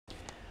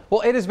Well,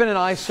 it has been an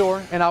eyesore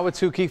in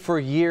Ahwatukee for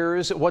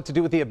years. What to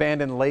do with the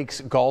abandoned Lakes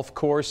golf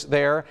course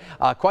there?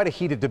 Quite a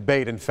heated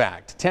debate, in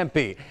fact.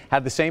 Tempe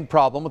had the same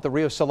problem with the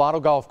Rio Salado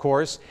golf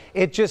course.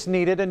 It just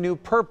needed a new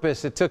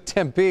purpose. It took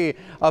Tempe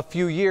a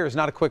few years.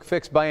 Not a quick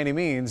fix by any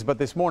means, but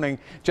this morning,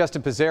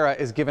 Justin Pizzera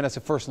is giving us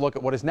a first look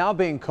at what is now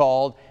being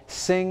called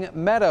Sing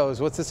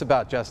Meadows. What's this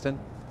about, Justin?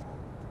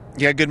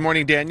 Yeah, good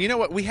morning, Dan. You know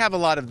what? We have a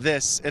lot of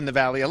this in the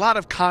valley, a lot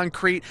of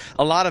concrete,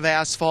 a lot of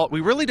asphalt.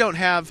 We really don't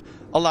have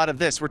a lot of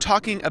this. We're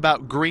talking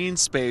about green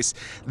space.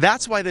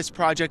 That's why this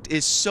project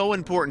is so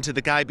important to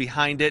the guy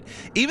behind it.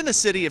 Even the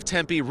city of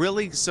Tempe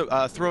really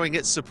throwing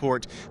its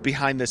support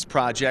behind this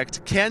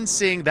project. Ken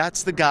Singh,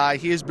 that's the guy.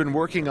 He has been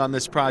working on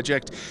this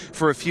project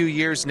for a few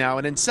years now.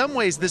 And in some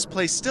ways, this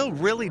place still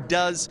really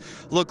does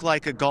look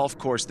like a golf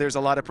course. There's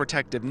a lot of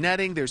protective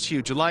netting. There's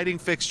huge lighting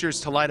fixtures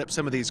to light up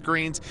some of these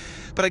greens.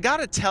 But I got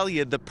to tell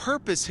you, the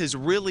purpose has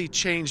really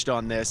changed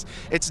on this.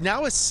 It's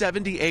now a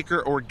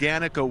 70-acre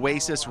organic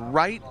oasis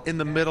right in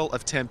the middle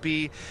of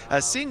Tempe.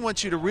 Singh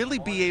wants you to really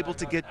be able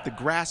to get the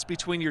grass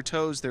between your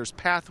toes. There's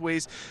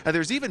pathways.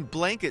 There's even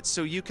blankets,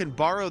 so you can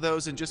borrow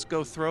those and just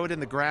go throw it in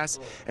the grass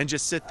and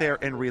just sit there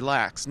and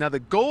relax. Now,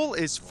 the goal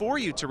is for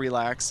you to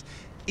relax,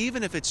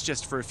 even if it's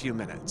just for a few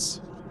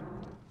minutes.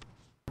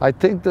 I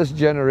think this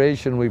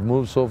generation, we've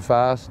moved so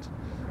fast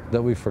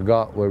that we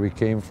forgot where we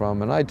came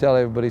from. And I tell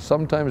everybody,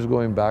 sometimes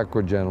going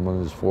backward,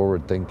 gentlemen, is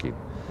forward thinking.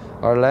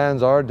 Our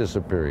lands are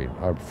disappearing.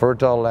 Our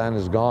fertile land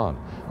is gone.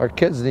 Our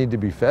kids need to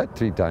be fed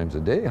 3 times a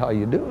day. How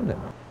you doing it?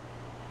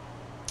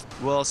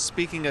 Well,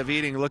 speaking of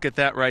eating, look at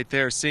that right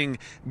there. Singh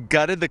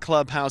gutted the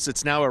clubhouse.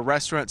 It's now a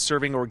restaurant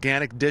serving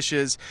organic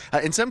dishes.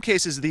 In some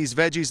cases, these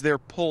veggies, they're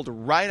pulled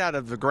right out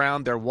of the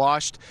ground. They're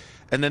washed,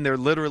 and then they're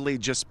literally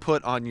just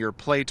put on your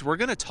plate. We're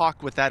going to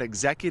talk with that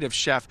executive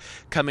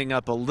chef coming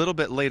up a little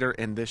bit later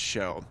in this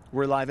show.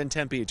 We're live in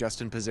Tempe.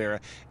 Justin Pizzera,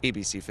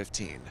 ABC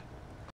 15.